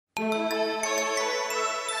The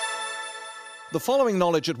following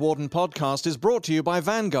Knowledge at Wharton podcast is brought to you by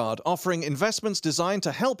Vanguard, offering investments designed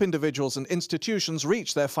to help individuals and institutions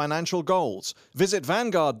reach their financial goals. Visit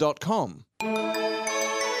Vanguard.com.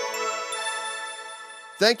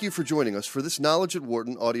 Thank you for joining us for this Knowledge at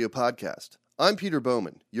Wharton audio podcast. I'm Peter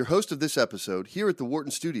Bowman, your host of this episode here at the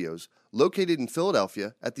Wharton Studios, located in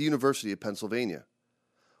Philadelphia at the University of Pennsylvania.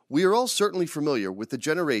 We are all certainly familiar with the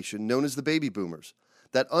generation known as the baby boomers,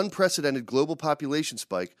 that unprecedented global population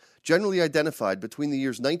spike generally identified between the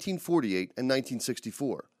years 1948 and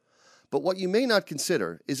 1964. But what you may not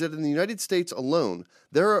consider is that in the United States alone,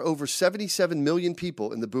 there are over 77 million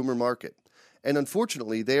people in the boomer market, and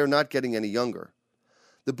unfortunately, they are not getting any younger.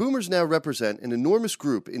 The boomers now represent an enormous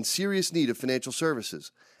group in serious need of financial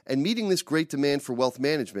services, and meeting this great demand for wealth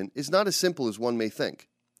management is not as simple as one may think.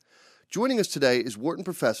 Joining us today is Wharton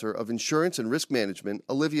Professor of Insurance and Risk Management,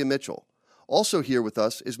 Olivia Mitchell. Also here with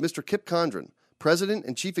us is Mr. Kip Condron, President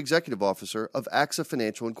and Chief Executive Officer of AXA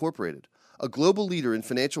Financial Incorporated, a global leader in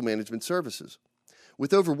financial management services.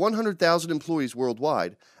 With over 100,000 employees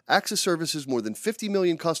worldwide, AXA services more than 50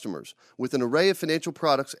 million customers with an array of financial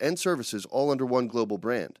products and services all under one global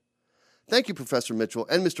brand. Thank you, Professor Mitchell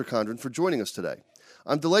and Mr. Condron, for joining us today.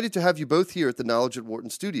 I'm delighted to have you both here at the Knowledge at Wharton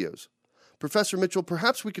Studios. Professor Mitchell,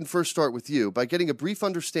 perhaps we can first start with you by getting a brief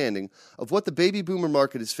understanding of what the baby boomer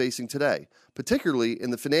market is facing today, particularly in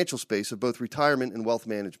the financial space of both retirement and wealth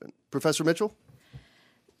management. Professor Mitchell?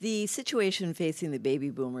 The situation facing the baby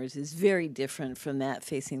boomers is very different from that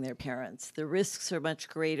facing their parents. The risks are much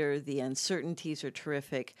greater. The uncertainties are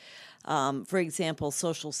terrific. For example,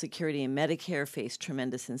 Social Security and Medicare face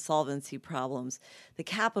tremendous insolvency problems. The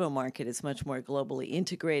capital market is much more globally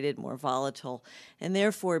integrated, more volatile, and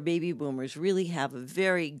therefore baby boomers really have a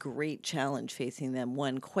very great challenge facing them,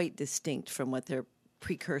 one quite distinct from what their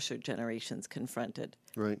precursor generations confronted.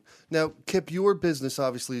 Right. Now, Kip, your business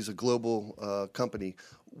obviously is a global company.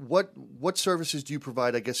 What services do you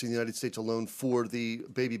provide, I guess, in the United States alone for the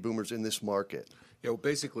baby boomers in this market? Yeah, well,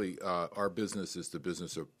 basically, our business is the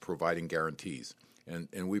business of providing guarantees.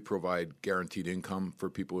 And we provide guaranteed income for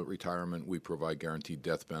people at retirement. We provide guaranteed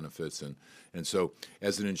death benefits. And so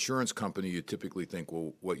as an insurance company, you typically think,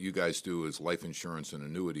 well, what you guys do is life insurance and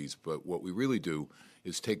annuities. But what we really do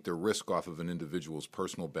is take the risk off of an individual's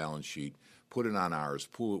personal balance sheet, put it on ours,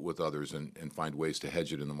 pool it with others, and find ways to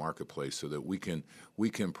hedge it in the marketplace so that we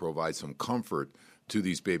can provide some comfort to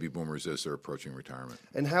these baby boomers as they're approaching retirement.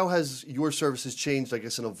 And how has your services changed, I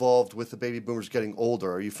guess, and evolved with the baby boomers getting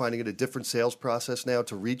older? Are you finding it a different sales process now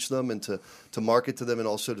to reach them and to market to them and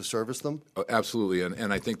also to service them? Oh, absolutely.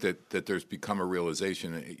 And I think that there's become a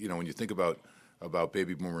realization, you know, when you think about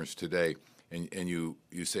baby boomers today and you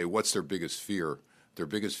say, what's their biggest fear? Their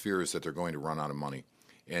biggest fear is that they're going to run out of money.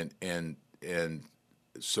 And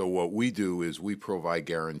so what we do is we provide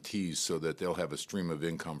guarantees so that they'll have a stream of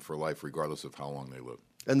income for life regardless of how long they live.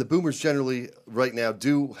 And the boomers generally right now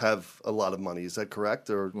do have a lot of money. Is that correct?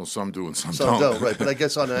 Or well, some do and some don't. Right. But I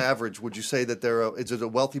guess on an average, would you say that is it a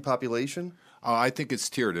wealthy population? I think it's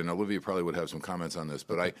tiered, and Olivia probably would have some comments on this.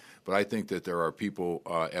 But I think that there are people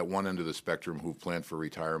at one end of the spectrum who've planned for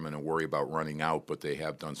retirement and worry about running out, but they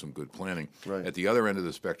have done some good planning. Right. At the other end of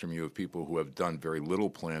the spectrum, you have people who have done very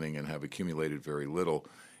little planning and have accumulated very little,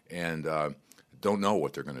 and don't know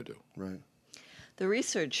what they're going to do. Right. The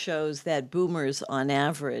research shows that boomers, on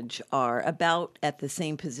average, are about at the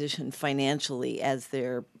same position financially as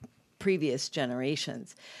their previous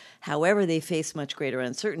generations. However, they face much greater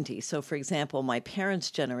uncertainty. So, for example, my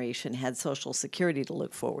parents' generation had Social Security to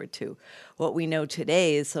look forward to. What we know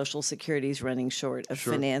today is Social Security is running short of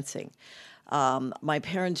financing. My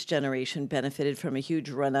parents' generation benefited from a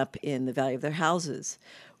huge run-up in the value of their houses.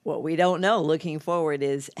 What we don't know looking forward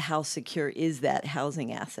is how secure is that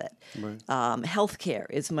housing asset. Right. Healthcare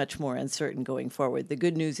is much more uncertain going forward. The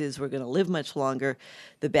good news is we're going to live much longer.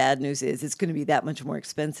 The bad news is it's going to be that much more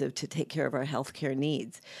expensive to take care of our healthcare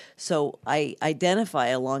needs. So I identify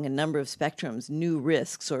along a number of spectrums new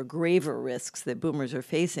risks or graver risks that boomers are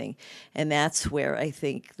facing. And that's where I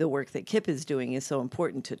think the work that Kip is doing is so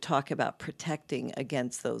important to talk about protecting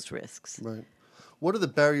against those risks. Right. What are the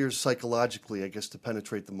barriers psychologically, I guess, to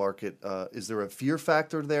penetrate the market? Is there a fear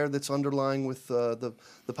factor there that's underlying with the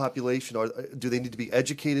population? Or do they need to be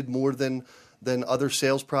educated more than other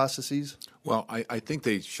sales processes? Well, I think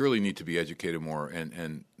they surely need to be educated more,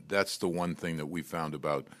 and that's the one thing that we found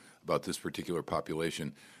about this particular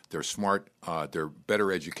population. They're smart. They're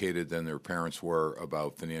better educated than their parents were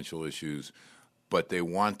about financial issues. But they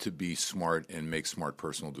want to be smart and make smart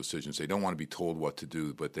personal decisions. They don't want to be told what to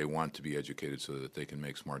do, but they want to be educated so that they can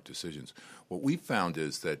make smart decisions. What we found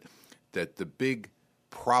is that the big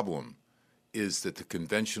problem is that the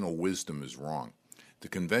conventional wisdom is wrong. The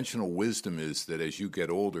conventional wisdom is that as you get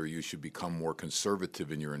older, you should become more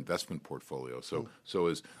conservative in your investment portfolio. So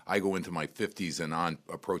as I go into my 50s and on,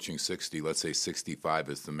 approaching 60, let's say 65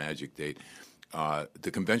 is the magic date,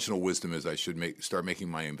 the conventional wisdom is I should start making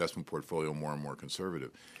my investment portfolio more and more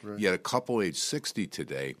conservative. Right. Yet a couple age 60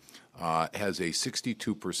 today has a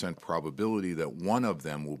 62% probability that one of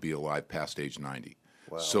them will be alive past age 90.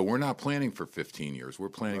 Wow. So we're not planning for 15 years. We're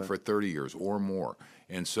planning for 30 years or more.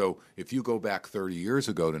 And so if you go back 30 years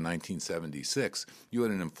ago to 1976, you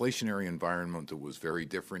had an inflationary environment that was very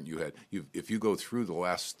different. If you go through the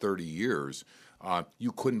last 30 years,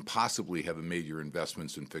 you couldn't possibly have made your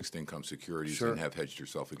investments in fixed income securities and have hedged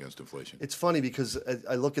yourself against inflation. It's funny because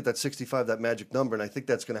I look at that 65, that magic number, and I think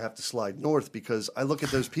that's going to have to slide north because I look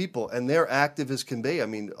at those people and they're active as can be. I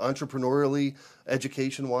mean, entrepreneurially,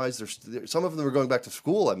 education-wise, some of them are going back to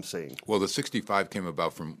school, I'm saying. Well, the 65 came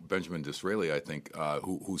about from Benjamin Disraeli, I think,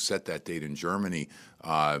 who set that date in Germany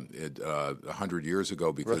 100 years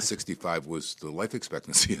ago because 65 was the life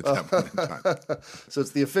expectancy at that point in time. So it's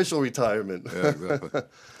the official retirement. Yeah, exactly.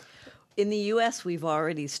 In the U.S., we've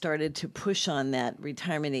already started to push on that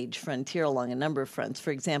retirement age frontier along a number of fronts.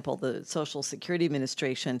 For example, the Social Security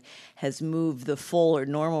Administration has moved the full or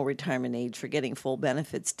normal retirement age for getting full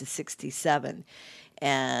benefits to 67.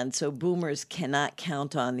 And so boomers cannot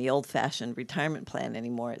count on the old-fashioned retirement plan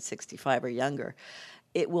anymore at 65 or younger.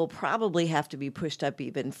 It will probably have to be pushed up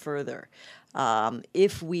even further.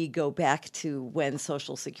 If we go back to when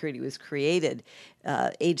Social Security was created,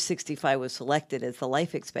 age 65 was selected as the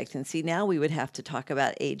life expectancy. Now we would have to talk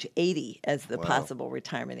about age 80 as the possible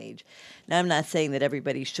retirement age. Now, I'm not saying that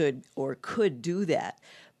everybody should or could do that,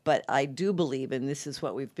 but I do believe, and this is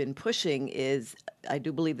what we've been pushing, is I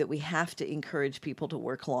do believe that we have to encourage people to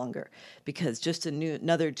work longer because just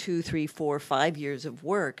another 2, 3, 4, 5 years of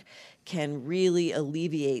work can really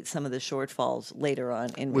alleviate some of the shortfalls later on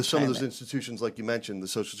in with retirement. some of those institutions, like you mentioned, the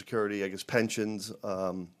Social Security, I guess pensions,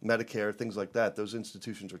 Medicare, things like that, those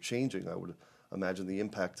institutions are changing, I would imagine, the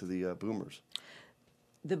impact to the boomers.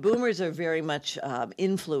 The boomers are very much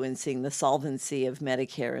influencing the solvency of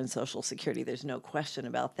Medicare and Social Security. There's no question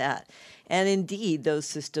about that. And indeed, those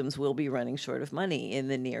systems will be running short of money in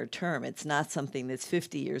the near term. It's not something that's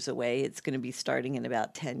 50 years away. It's going to be starting in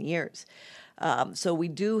about 10 years. So we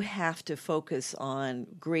do have to focus on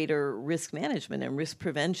greater risk management and risk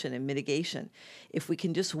prevention and mitigation. If we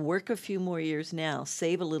can just work a few more years now,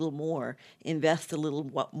 save a little more, invest a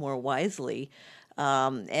little more wisely,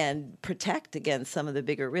 and protect against some of the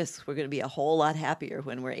bigger risks, we're going to be a whole lot happier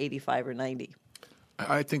when we're 85 or 90.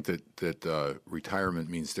 I think that retirement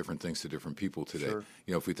means different things to different people today. Sure.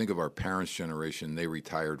 You know, if we think of our parents' generation, they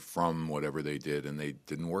retired from whatever they did and they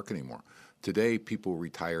didn't work anymore. Today, people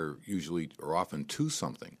retire usually or often to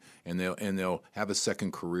something, and they'll have a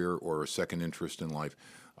second career or a second interest in life,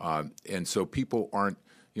 and so people aren't.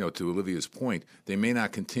 You know, to Olivia's point, they may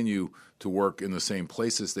not continue to work in the same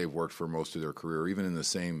places they've worked for most of their career, even in the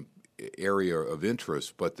same area of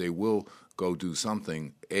interest, but they will go do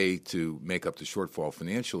something, to make up the shortfall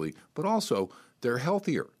financially, but also they're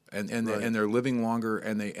healthier and they're living longer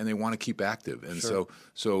and they want to keep active. And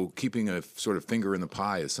so keeping a sort of finger in the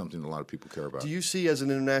pie is something that a lot of people care about. Do you see as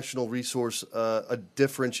an international resource a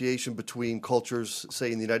differentiation between cultures,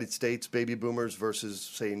 say in the United States, baby boomers versus,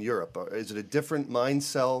 say, in Europe? Is it a different mind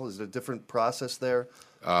cell? Is it a different process there?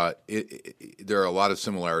 There are a lot of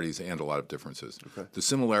similarities and a lot of differences. Okay. The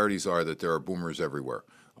similarities are that there are boomers everywhere,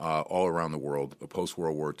 all around the world,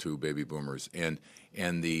 post-World War II baby boomers, and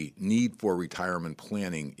the need for retirement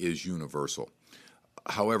planning is universal.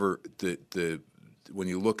 However, when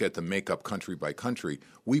you look at the makeup country by country,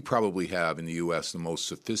 we probably have in the U.S. the most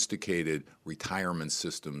sophisticated retirement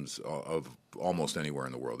systems of almost anywhere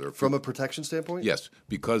in the world. From a protection standpoint? Yes,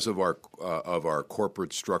 because of our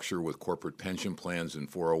corporate structure with corporate pension plans and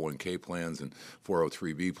 401k plans and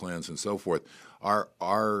 403b plans and so forth,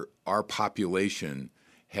 our population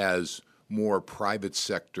has more private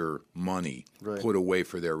sector money put away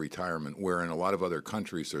for their retirement, where in a lot of other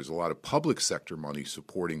countries there's a lot of public sector money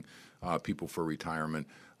supporting people for retirement,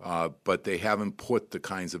 but they haven't put the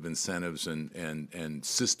kinds of incentives and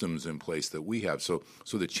systems in place that we have. So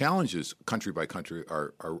the challenges country by country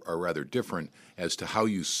are rather different as to how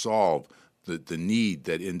you solve the need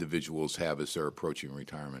that individuals have as they're approaching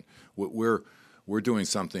retirement. We're doing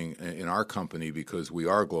something in our company because we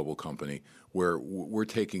are a global company where we're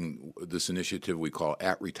taking this initiative we call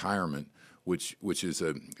At Retirement, which is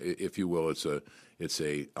if you will, it's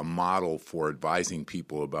a model for advising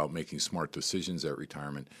people about making smart decisions at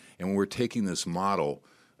retirement. And we're taking this model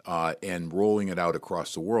and rolling it out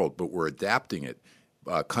across the world, but we're adapting it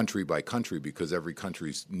country by country, because every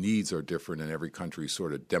country's needs are different and every country's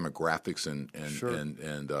sort of demographics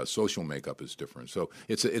and social makeup is different. So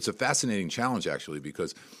it's a fascinating challenge, actually,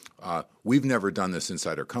 because we've never done this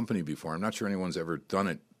inside our company before. I'm not sure anyone's ever done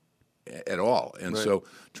it at all. And so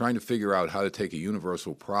trying to figure out how to take a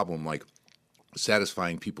universal problem like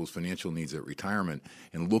satisfying people's financial needs at retirement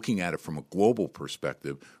and looking at it from a global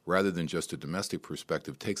perspective rather than just a domestic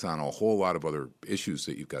perspective takes on a whole lot of other issues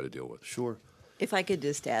that you've got to deal with. Sure. If I could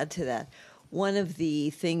just add to that, one of the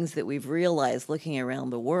things that we've realized looking around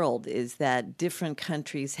the world is that different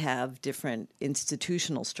countries have different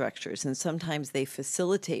institutional structures, and sometimes they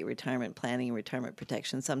facilitate retirement planning and retirement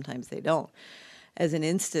protection, sometimes they don't. As an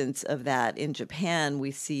instance of that, in Japan,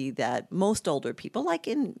 we see that most older people, like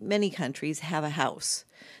in many countries, have a house.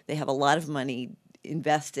 They have a lot of money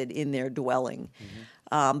invested in their dwelling,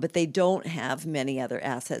 but they don't have many other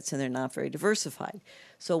assets, and they're not very diversified.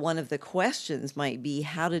 So one of the questions might be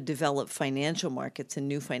how to develop financial markets and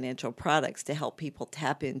new financial products to help people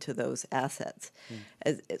tap into those assets.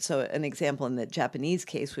 So an example in the Japanese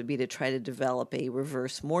case would be to try to develop a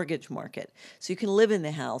reverse mortgage market. So you can live in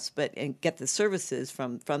the house and get the services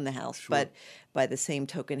from the house, but by the same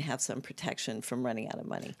token have some protection from running out of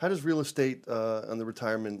money. How does real estate on the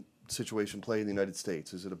retirement situation play in the United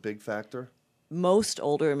States? Is it a big factor? Most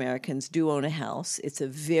older Americans do own a house. It's a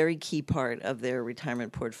very key part of their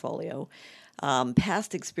retirement portfolio.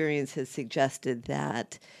 Past experience has suggested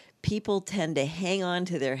that people tend to hang on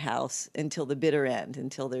to their house until the bitter end,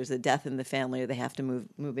 until there's a death in the family or they have to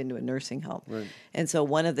move into a nursing home. Right. And so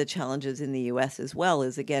one of the challenges in the U.S. as well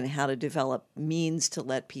is, again, how to develop means to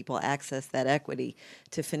let people access that equity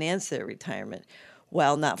to finance their retirement,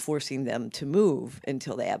 while not forcing them to move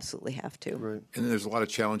until they absolutely have to. Right. And there's a lot of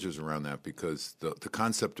challenges around that because the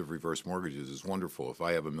concept of reverse mortgages is wonderful. If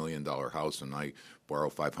I have $1 million house and I borrow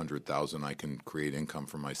 $500,000, I can create income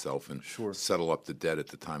for myself and settle up the debt at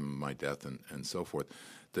the time of my death and so forth.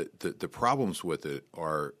 The problems with it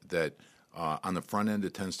are that on the front end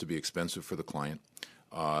it tends to be expensive for the client.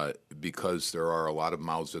 Because there are a lot of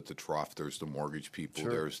mouths at the trough. There's the mortgage people,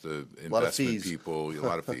 there's the investment people, a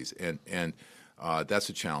lot of fees. And that's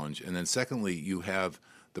a challenge. And then secondly, you have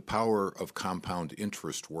the power of compound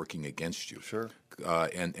interest working against you.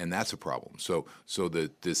 And that's a problem. So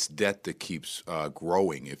this debt that keeps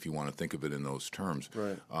growing, if you want to think of it in those terms,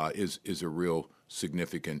 is a real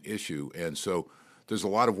significant issue. And so there's a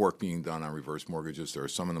lot of work being done on reverse mortgages. There are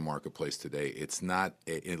some in the marketplace today. It's not,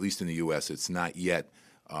 at least in the U.S., it's not yet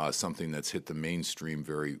something that's hit the mainstream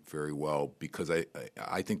very, very well because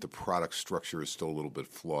I think the product structure is still a little bit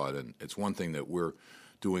flawed. And it's one thing that we're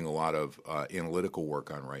doing a lot of analytical work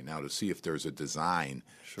on right now to see if there's a design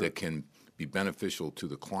that can be beneficial to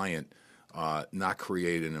the client, not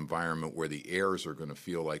create an environment where the heirs are going to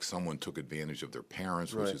feel like someone took advantage of their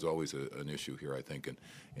parents, which is always an issue here, I think.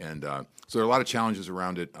 And so there are a lot of challenges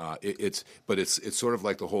around it. But it's sort of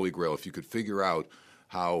like the Holy Grail. If you could figure out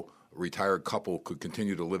how a retired couple could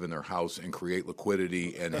continue to live in their house and create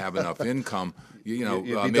liquidity and have enough income, maybe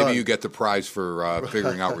done. You get the prize for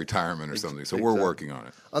figuring out retirement or something. So we're working on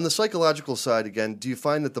it. On the psychological side, again, do you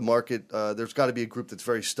find that the market, there's got to be a group that's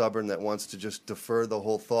very stubborn that wants to just defer the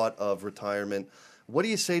whole thought of retirement? What do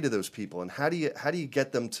you say to those people, and how do you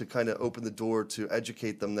get them to kind of open the door to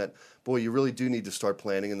educate them that, boy, you really do need to start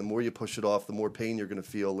planning, and the more you push it off, the more pain you're going to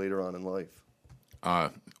feel later on in life?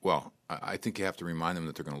 Well, I think you have to remind them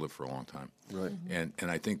that they're going to live for a long time. Right.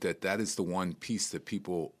 And I think that is the one piece that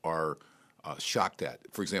people are shocked at.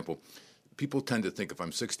 For example, people tend to think if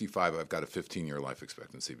I'm 65, I've got a 15-year life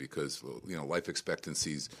expectancy because life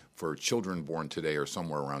expectancies for children born today are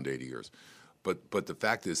somewhere around 80 years. But the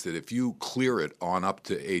fact is that if you clear it on up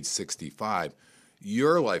to age 65,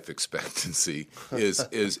 your life expectancy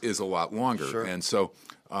is a lot longer. And so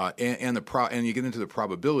and you get into the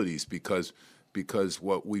probabilities because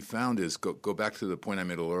what we found is go back to the point I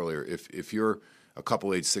made a little earlier. If you're a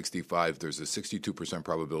couple age 65, there's a 62%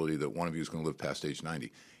 probability that one of you is going to live past age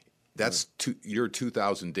 90. That's year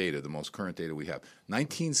 2000 data, the most current data we have.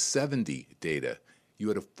 1970 data, you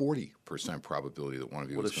had a 40% probability that one of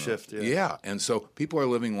you was going to shift, live. Yeah, and so people are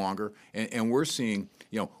living longer, and we're seeing,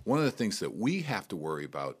 one of the things that we have to worry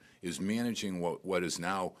about is managing what is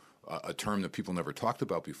now a term that people never talked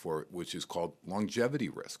about before, which is called longevity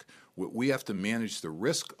risk. We have to manage the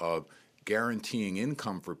risk of guaranteeing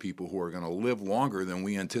income for people who are going to live longer than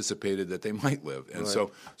we anticipated that they might live. And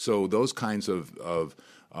so those kinds of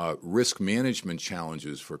risk management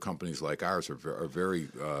challenges for companies like ours are very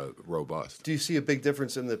robust. Do you see a big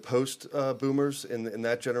difference in the post-boomers in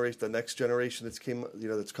that generation, the next generation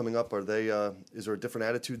that's coming up? Are they? Is there a different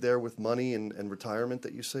attitude there with money and retirement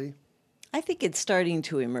that you see? I think it's starting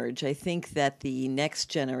to emerge. I think that the next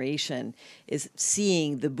generation is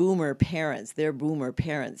seeing the their boomer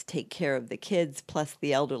parents take care of the kids plus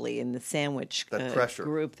the elderly in the sandwich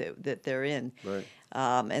group that they're in. Right.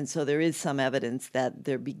 And so there is some evidence that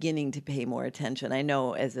they're beginning to pay more attention. I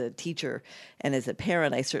know as a teacher and as a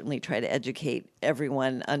parent, I certainly try to educate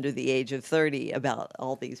everyone under the age of 30 about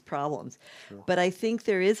all these problems. Sure. But I think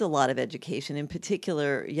there is a lot of education. In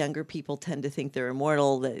particular, younger people tend to think they're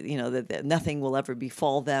immortal, that nothing will ever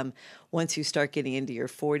befall them. Once you start getting into your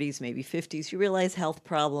 40s, maybe 50s, you realize health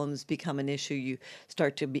problems become an issue. You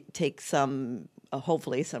start to take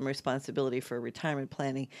hopefully some responsibility for retirement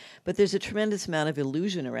planning. But there's a tremendous amount of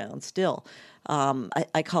illusion around still.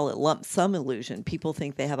 I call it lump sum illusion. People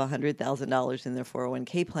think they have $100,000 in their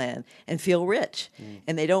 401k plan and feel rich.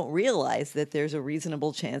 And they don't realize that there's a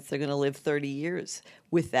reasonable chance they're going to live 30 years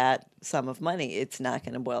with that sum of money. It's not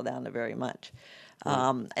going to boil down to very much.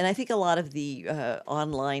 And I think a lot of the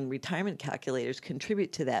online retirement calculators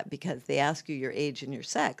contribute to that because they ask you your age and your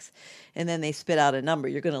sex, and then they spit out a number.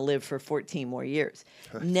 You're going to live for 14 more years,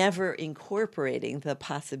 never incorporating the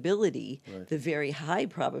possibility, the very high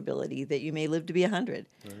probability that you may live to be 100,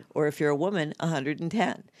 or if you're a woman,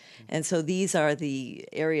 110. And so these are the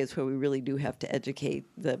areas where we really do have to educate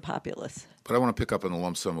the populace. But I want to pick up on the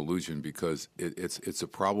lump sum illusion because it's a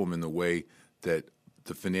problem in the way that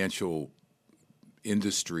the financial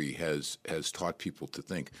industry has taught people to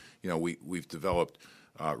think. We've developed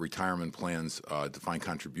retirement plans, defined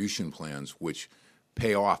contribution plans, which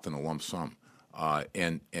pay off in a lump sum,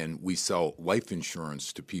 and we sell life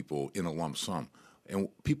insurance to people in a lump sum, and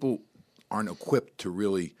people aren't equipped to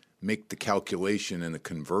really make the calculation and the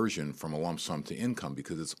conversion from a lump sum to income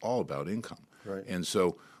because it's all about income. Right. And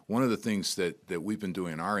so one of the things that we've been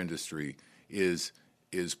doing in our industry is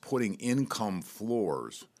putting income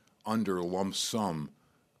floors under lump sum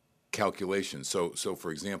calculations. So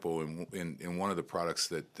for example, in one of the products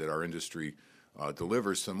that our industry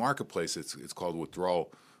delivers to the marketplace, it's called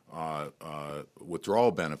withdrawal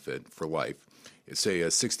benefit for life. Say a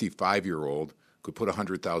 65-year-old could put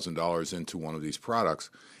 $100,000 into one of these products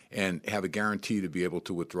and have a guarantee to be able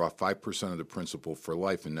to withdraw 5% of the principal for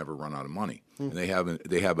life and never run out of money. And they have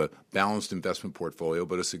a balanced investment portfolio,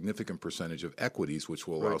 but a significant percentage of equities, which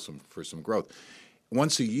will allow for some growth.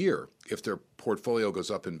 Once a year, if their portfolio goes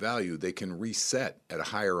up in value, they can reset at a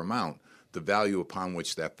higher amount the value upon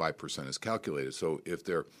which that 5% is calculated. So if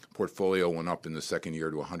their portfolio went up in the second year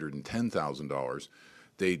to $110,000,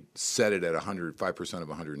 they set it at 5% of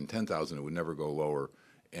 $110,000. It would never go lower,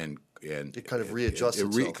 and it kind of readjusts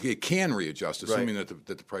itself. It can readjust, assuming that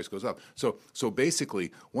the price goes up. So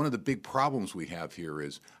basically, one of the big problems we have here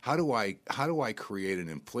is how do I create an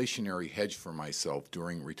inflationary hedge for myself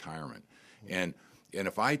during retirement? And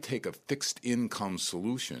if I take a fixed income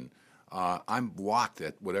solution, I'm locked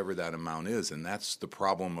at whatever that amount is, and that's the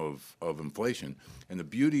problem of inflation. And the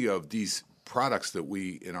beauty of these products that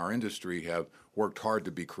we in our industry have worked hard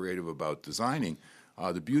to be creative about designing,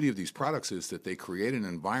 the beauty of these products is that they create an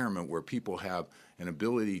environment where people have an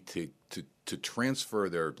ability to transfer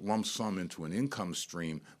their lump sum into an income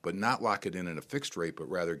stream, but not lock it in at a fixed rate, but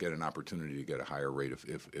rather get an opportunity to get a higher rate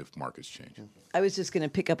if markets change. I was just going to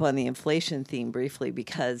pick up on the inflation theme briefly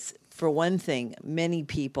because, for one thing, many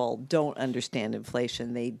people don't understand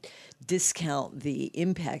inflation. They discount the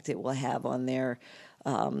impact it will have on their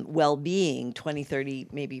well-being 20, 30,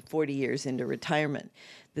 maybe 40 years into retirement.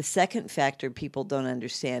 The second factor people don't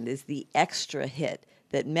understand is the extra hit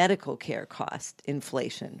that medical care cost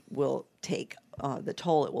inflation will take, the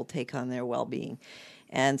toll it will take on their well-being.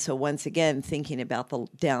 And so once again, thinking about the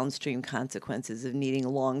downstream consequences of needing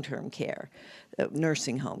long-term care,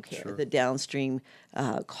 nursing home care, the downstream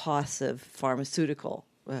costs of pharmaceutical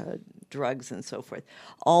drugs and so forth.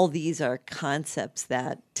 All these are concepts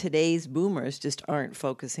that today's boomers just aren't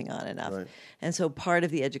focusing on enough. Right. And so part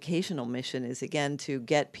of the educational mission is, again, to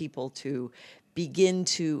get people to begin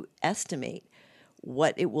to estimate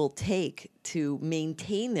what it will take to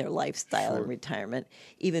maintain their lifestyle in retirement,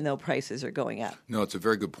 even though prices are going up. No, it's a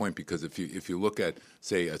very good point, because if you look at,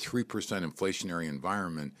 say, a 3% inflationary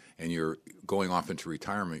environment and you're going off into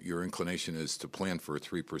retirement, your inclination is to plan for a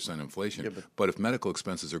 3% inflation. Yeah, but if medical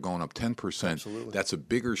expenses are going up 10%, absolutely, that's a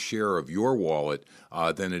bigger share of your wallet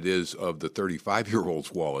than it is of the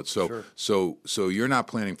 35-year-old's wallet. So you're not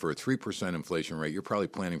planning for a 3% inflation rate. You're probably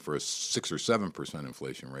planning for a 6 or 7%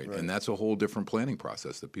 inflation rate, and that's a whole different planning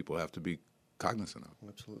process that people have to be cognizant of.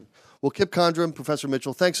 Absolutely. Well, Kip Condren, Professor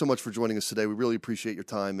Mitchell, thanks so much for joining us today. We really appreciate your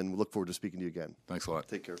time, and we look forward to speaking to you again. Thanks a lot.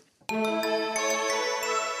 Take care.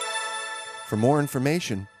 For more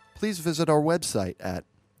information, please visit our website at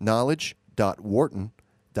knowledge.wharton.edu.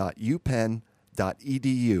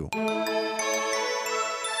 www.upenn.edu.